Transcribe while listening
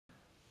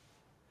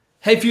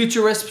Hey,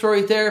 future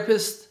respiratory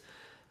therapist,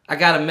 I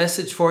got a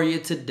message for you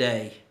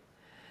today.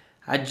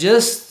 I'm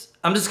just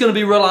going to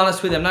be real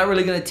honest with you. I'm not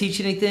really going to teach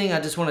anything. I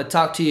just want to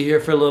talk to you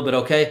here for a little bit,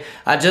 okay?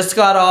 I just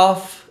got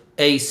off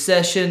a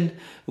session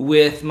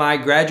with my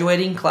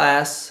graduating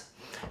class.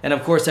 And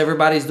of course,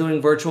 everybody's doing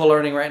virtual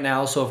learning right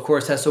now. So of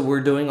course, that's what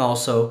we're doing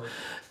also.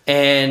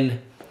 And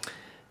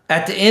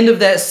at the end of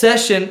that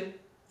session,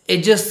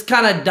 it just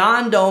kind of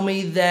dawned on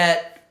me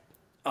that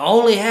I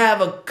only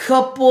have a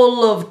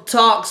couple of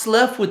talks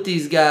left with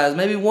these guys,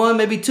 maybe one,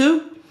 maybe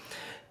two.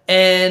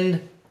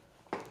 And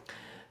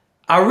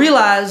I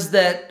realized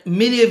that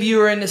many of you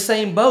are in the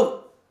same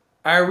boat.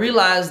 I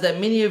realized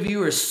that many of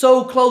you are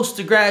so close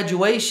to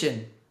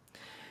graduation.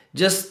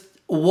 Just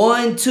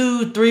 1,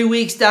 2, 3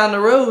 weeks down the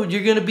road,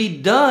 you're going to be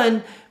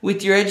done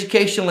with your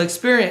educational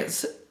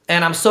experience.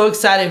 And I'm so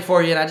excited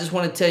for you, and I just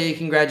want to tell you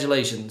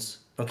congratulations,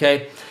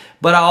 okay?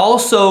 But I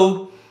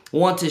also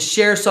want to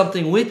share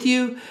something with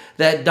you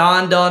that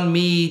dawned on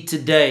me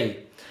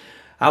today.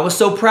 I was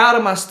so proud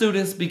of my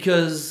students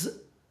because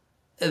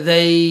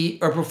they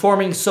are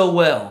performing so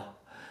well.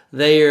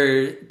 They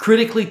are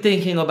critically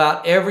thinking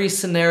about every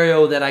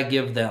scenario that I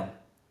give them,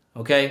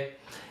 okay?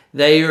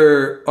 They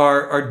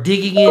are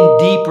digging in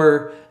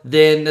deeper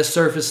than the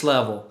surface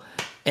level.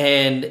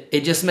 And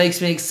it just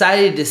makes me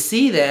excited to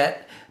see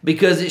that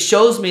because it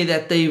shows me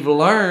that they've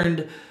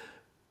learned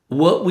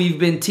what we've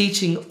been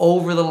teaching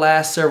over the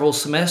last several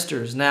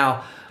semesters.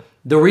 Now,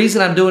 the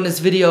reason I'm doing this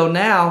video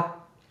now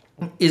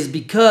is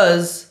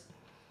because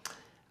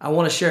I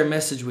want to share a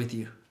message with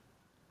you.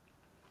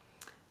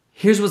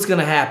 Here's what's going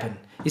to happen.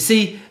 You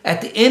see,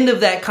 at the end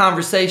of that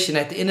conversation,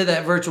 at the end of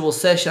that virtual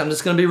session, I'm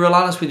just going to be real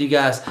honest with you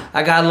guys.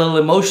 I got a little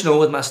emotional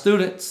with my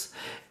students,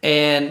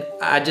 and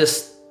I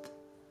just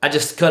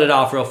cut it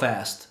off real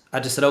fast. I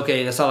just said,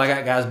 okay, that's all I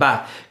got, guys,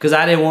 bye. Because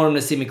I didn't want them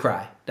to see me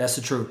cry. That's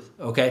the truth,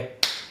 okay?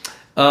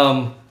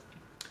 But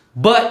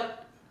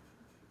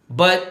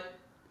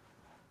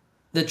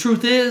the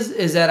truth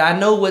is that I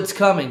know what's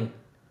coming.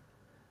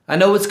 I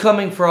know what's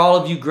coming for all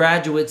of you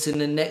graduates in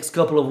the next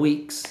couple of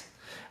weeks.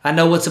 I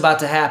know what's about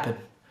to happen.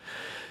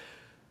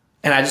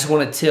 And I just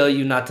want to tell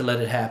you not to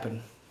let it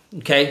happen.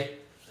 Okay?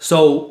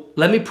 So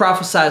let me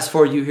prophesize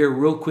for you here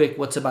real quick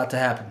what's about to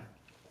happen.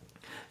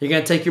 You're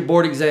going to take your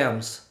board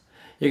exams.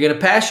 You're going to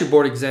pass your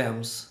board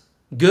exams.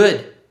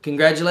 Good.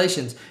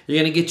 Congratulations. You're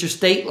going to get your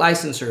state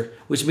licensure,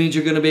 which means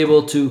you're going to be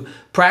able to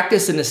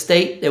practice in the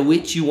state at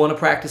which you want to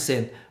practice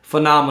in.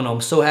 Phenomenal.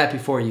 I'm so happy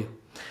for you.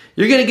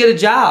 You're going to get a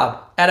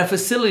job at a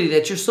facility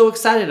that you're so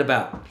excited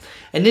about.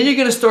 And then you're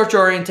going to start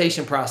your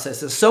orientation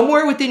process. And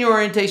somewhere within your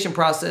orientation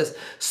process,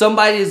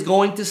 somebody is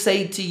going to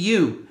say to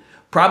you,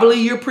 probably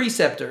your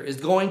preceptor is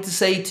going to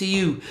say to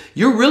you,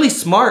 you're really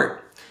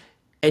smart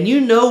and you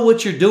know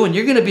what you're doing.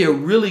 You're going to be a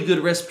really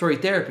good respiratory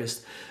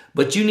therapist,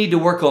 but you need to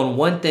work on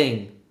one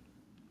thing.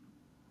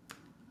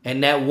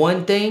 And that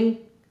one thing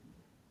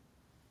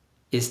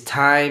is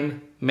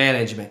time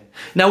management.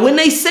 Now, when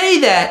they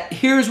say that,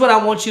 here's what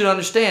I want you to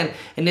understand,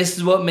 and this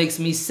is what makes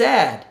me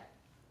sad.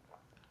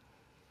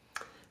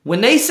 When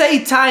they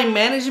say time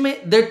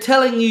management, they're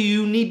telling you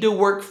you need to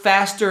work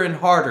faster and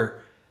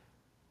harder.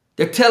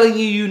 They're telling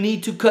you you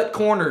need to cut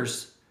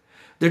corners.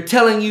 They're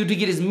telling you to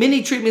get as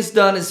many treatments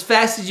done as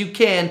fast as you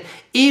can,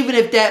 even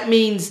if that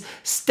means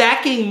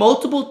stacking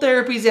multiple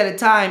therapies at a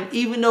time,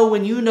 even though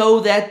when you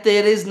know that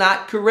that is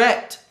not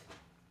correct.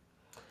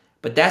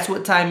 But that's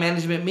what time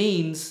management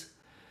means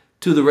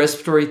to the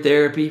respiratory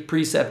therapy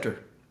preceptor.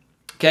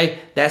 Okay?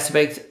 That's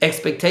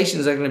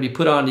expectations that are going to be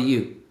put onto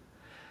you.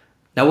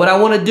 Now, what I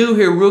want to do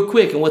here real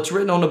quick, and what's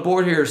written on the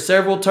board here are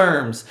several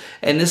terms,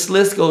 and this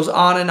list goes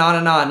on and on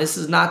and on. This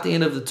is not the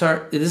end of the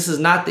term. This is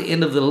not the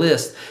end of the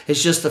list.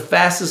 It's just the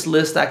fastest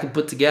list I can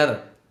put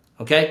together.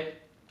 Okay?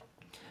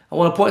 I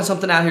want to point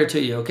something out here to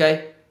you,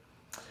 okay?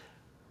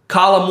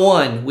 Column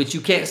 1, which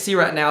you can't see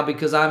right now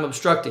because I'm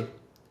obstructing,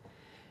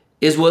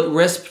 is what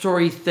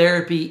respiratory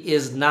therapy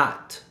is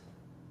not.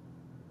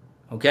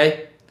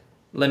 Okay?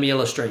 Let me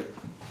illustrate.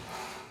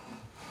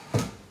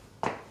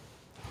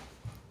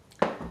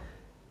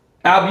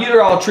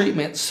 Albuterol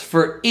treatments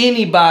for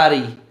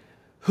anybody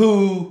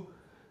who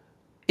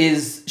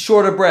is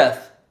short of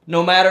breath,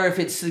 no matter if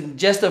it's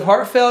congestive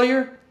heart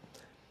failure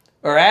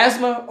or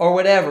asthma or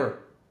whatever.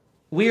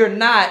 We are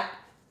not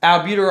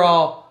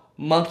albuterol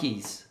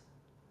monkeys,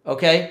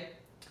 okay?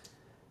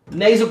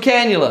 Nasal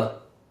cannula,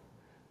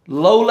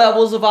 low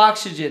levels of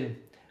oxygen.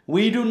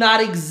 We do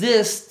not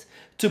exist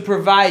to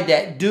provide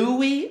that. Do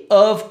we?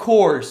 Of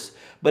course.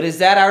 But is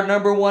that our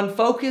number one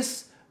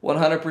focus?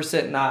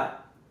 100% not.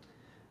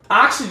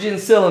 Oxygen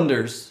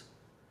cylinders.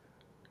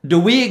 Do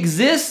we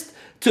exist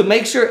to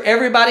make sure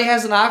everybody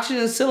has an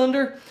oxygen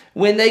cylinder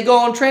when they go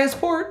on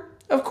transport?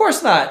 Of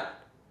course not.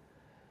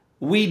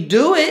 We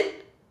do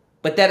it,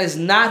 but that is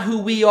not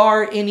who we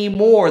are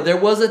anymore. There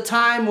was a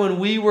time when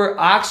we were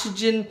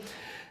oxygen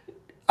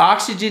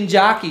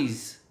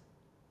jockeys.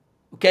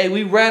 Okay,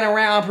 we ran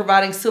around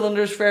providing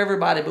cylinders for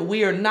everybody, but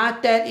we are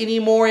not that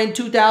anymore in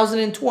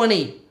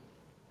 2020.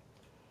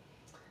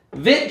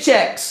 Vent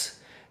checks.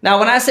 Now,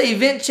 when I say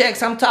vent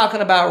checks, I'm talking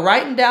about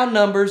writing down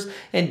numbers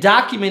and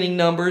documenting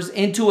numbers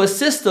into a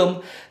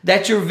system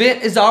that your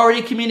vent is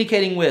already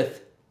communicating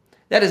with.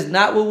 That is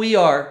not what we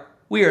are.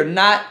 We are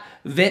not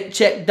vent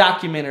check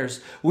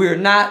documenters. We are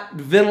not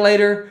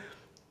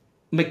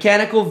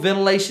mechanical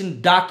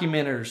ventilation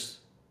documenters.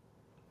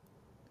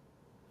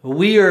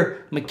 We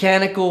are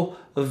mechanical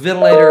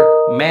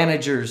ventilator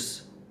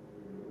managers.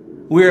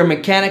 We are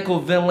mechanical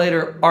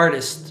ventilator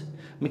artists,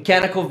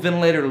 mechanical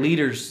ventilator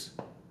leaders.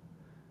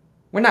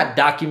 We're not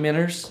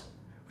documenters.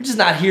 We're just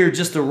not here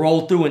just to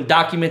roll through and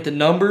document the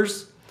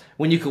numbers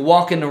when you can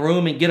walk in the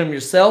room and get them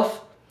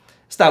yourself.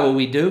 That's not what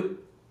we do.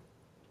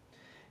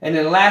 And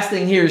then the last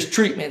thing here is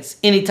treatments,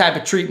 any type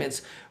of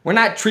treatments. We're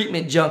not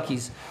treatment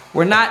junkies.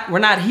 We're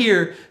not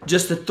here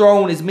just to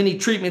throw in as many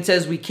treatments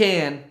as we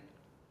can,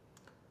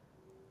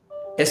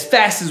 as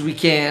fast as we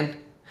can,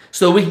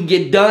 so we can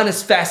get done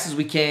as fast as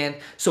we can,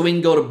 so we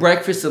can go to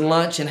breakfast and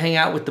lunch and hang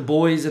out with the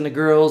boys and the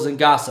girls and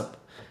gossip.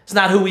 It's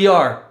not who we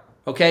are,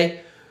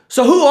 okay?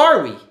 So who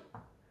are we?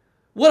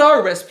 What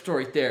are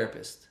respiratory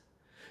therapists?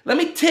 Let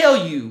me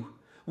tell you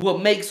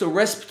what makes a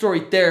respiratory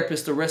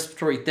therapist a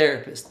respiratory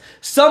therapist.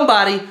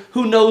 Somebody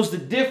who knows the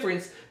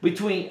difference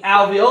between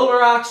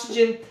alveolar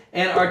oxygen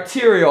and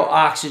arterial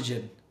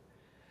oxygen.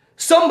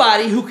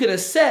 Somebody who can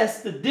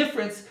assess the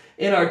difference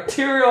in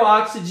arterial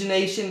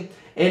oxygenation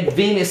and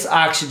venous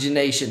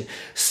oxygenation.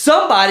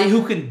 Somebody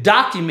who can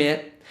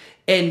document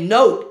and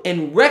note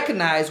and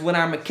recognize when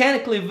our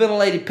mechanically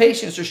ventilated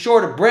patients are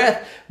short of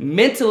breath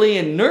mentally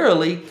and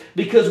neurally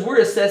because we're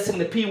assessing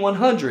the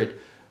P100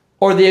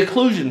 or the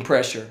occlusion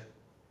pressure.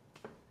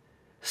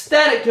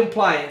 Static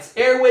compliance,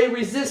 airway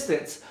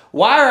resistance.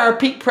 Why are our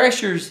peak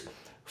pressures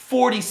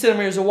 40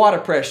 centimeters of water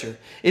pressure?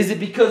 Is it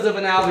because of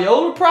an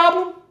alveolar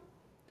problem?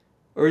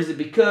 Or is it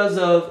because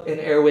of an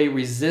airway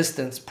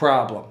resistance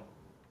problem?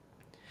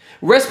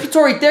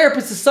 Respiratory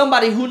therapist is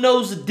somebody who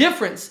knows the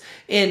difference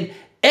in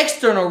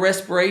external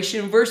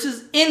respiration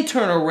versus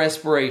internal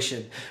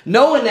respiration.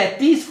 Knowing that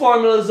these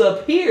formulas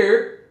up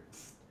here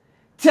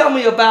tell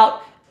me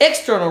about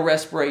external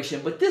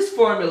respiration, but this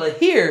formula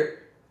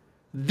here,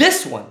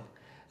 this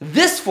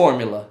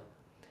formula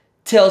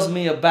tells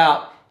me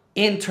about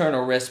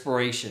internal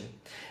respiration.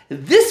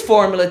 This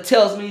formula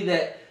tells me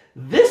that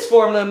this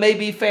formula may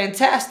be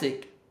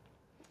fantastic,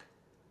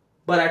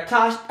 but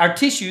our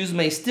tissues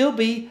may still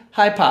be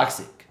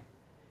hypoxic.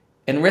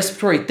 And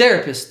respiratory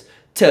therapists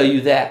tell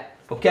you that,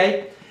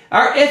 okay?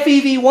 Our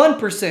FEV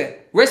 1%,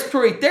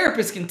 respiratory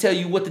therapists can tell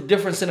you what the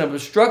difference in a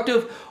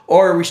obstructive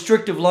or a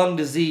restrictive lung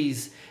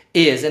disease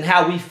is and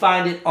how we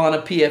find it on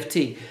a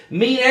PFT.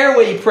 Mean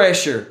airway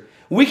pressure.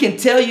 We can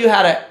tell you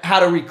how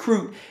to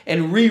recruit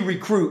and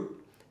re-recruit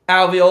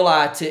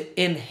alveoli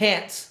to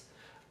enhance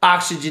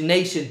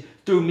oxygenation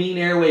through mean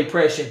airway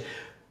pressure.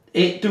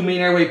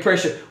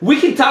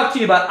 We can talk to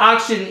you about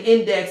oxygen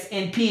index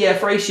and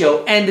PF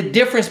ratio and the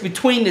difference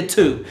between the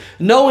two,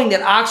 knowing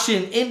that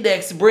oxygen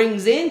index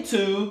brings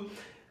into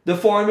the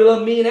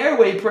formula mean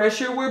airway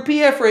pressure where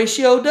PF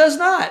ratio does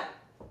not.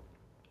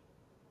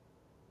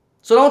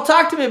 So don't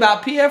talk to me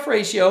about PF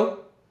ratio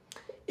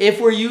if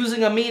we're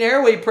using a mean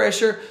airway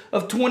pressure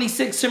of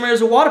 26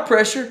 centimeters of water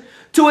pressure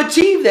to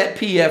achieve that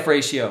PF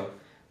ratio.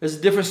 There's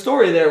a different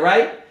story there,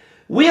 right?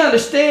 We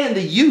understand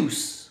the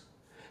use,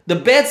 the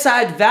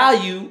bedside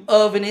value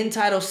of an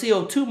Untitled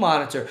CO2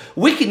 monitor.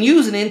 We can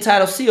use an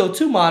Untitled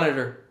CO2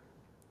 monitor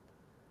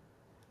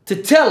to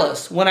tell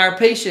us when our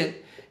patient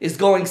is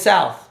going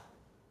south,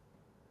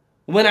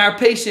 when our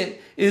patient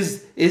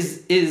is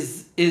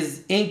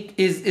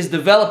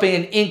developing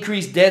an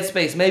increased dead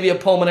space, maybe a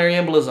pulmonary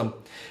embolism.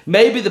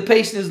 Maybe the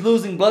patient is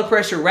losing blood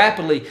pressure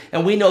rapidly,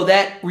 and we know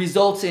that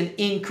results in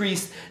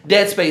increased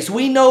dead space.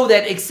 We know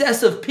that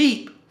excessive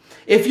PEEP,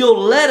 if you'll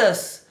let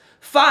us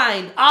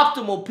find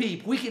optimal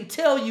PEEP, we can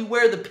tell you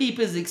where the PEEP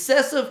is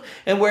excessive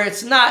and where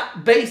it's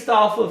not, based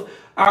off of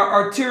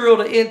our arterial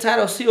to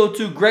end-tidal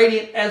CO2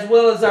 gradient as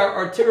well as our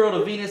arterial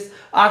to venous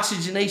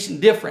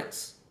oxygenation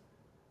difference.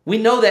 We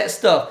know that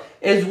stuff,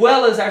 as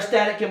well as our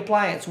static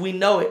compliance. We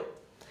know it.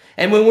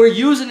 And when we're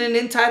using an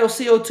end-tidal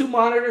CO2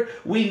 monitor,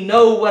 we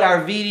know what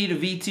our VD to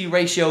VT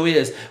ratio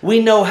is.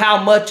 We know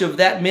how much of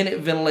that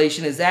minute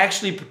ventilation is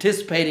actually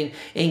participating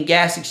in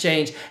gas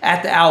exchange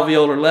at the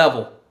alveolar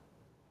level.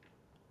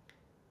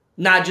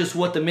 Not just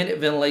what the minute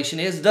ventilation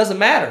is. It doesn't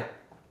matter.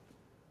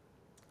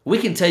 We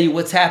can tell you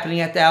what's happening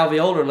at the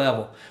alveolar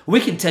level. We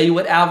can tell you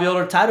what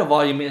alveolar tidal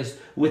volume is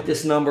with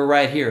this number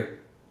right here.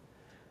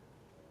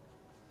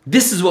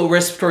 This is what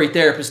respiratory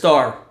therapists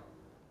are.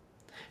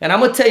 And I'm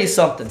going to tell you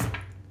something.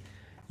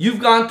 You've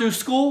gone through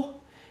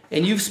school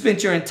and you've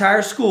spent your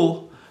entire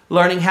school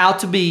learning how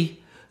to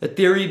be a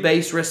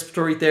theory-based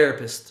respiratory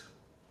therapist.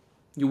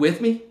 You with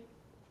me?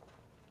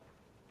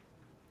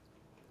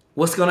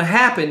 What's going to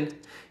happen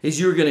is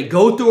you're going to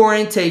go through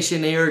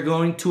orientation. They are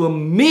going to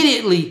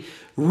immediately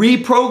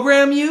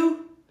reprogram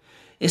you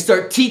and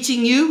start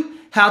teaching you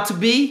how to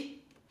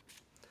be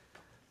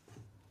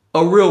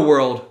a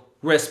real-world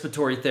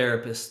respiratory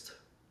therapist.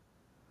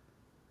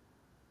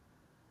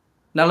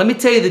 Now, let me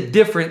tell you the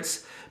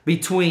difference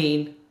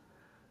between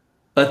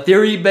a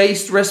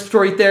theory-based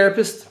respiratory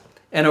therapist,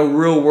 and a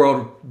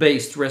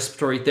real-world-based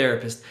respiratory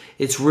therapist.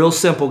 It's real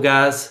simple,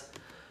 guys.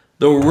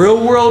 The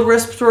real-world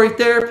respiratory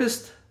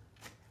therapist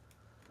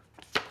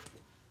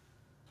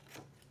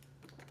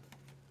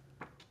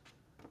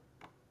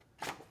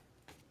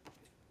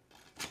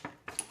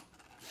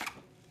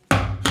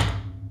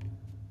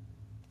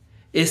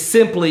is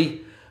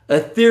simply a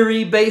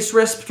theory-based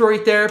respiratory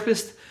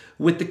therapist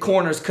with the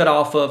corners cut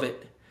off of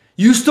it.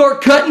 You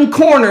start cutting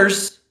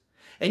corners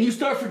and you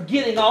start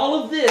forgetting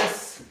all of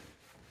this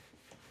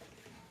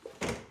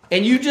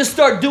and you just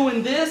start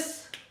doing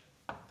this,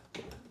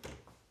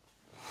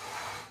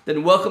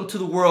 then welcome to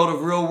the world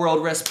of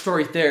real-world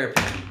respiratory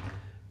therapy.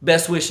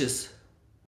 Best wishes.